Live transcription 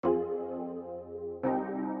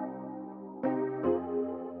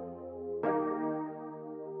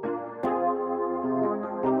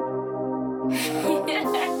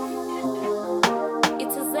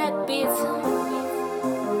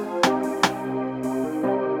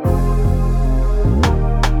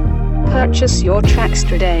Purchase your tracks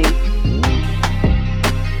today.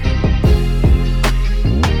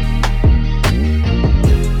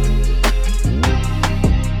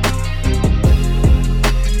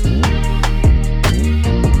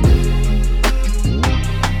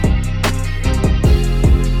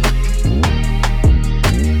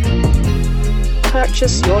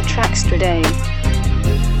 Purchase your tracks today.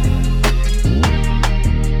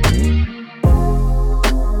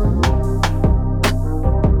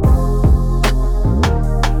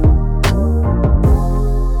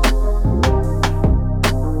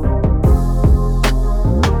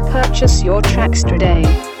 Purchase your tracks today.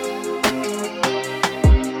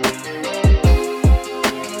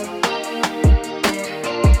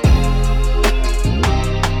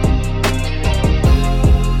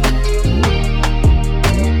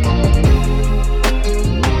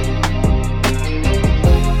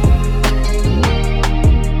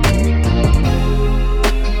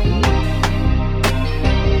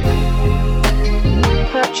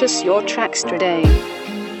 Purchase your tracks today.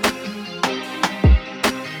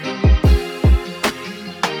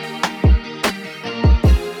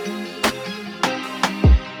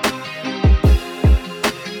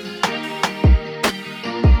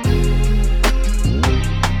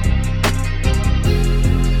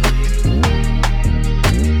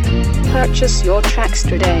 Purchase your tracks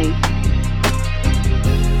today.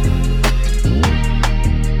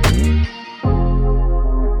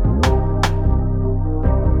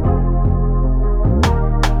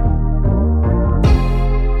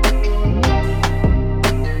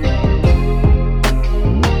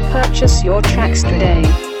 Purchase your tracks today.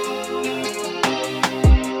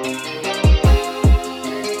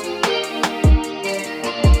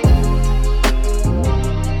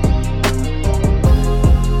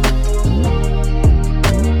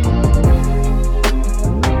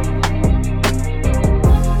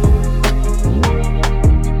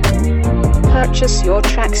 Purchase your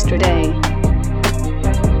tracks today.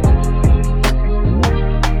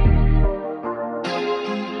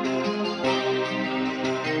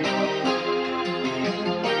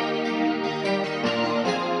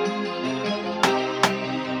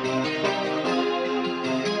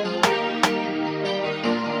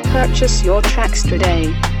 Purchase your tracks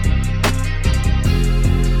today.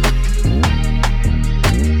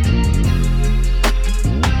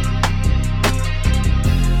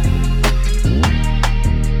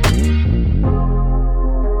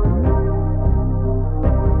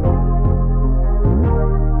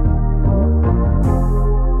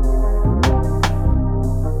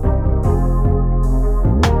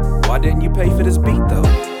 Why didn't you pay for this beat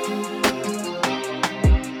though?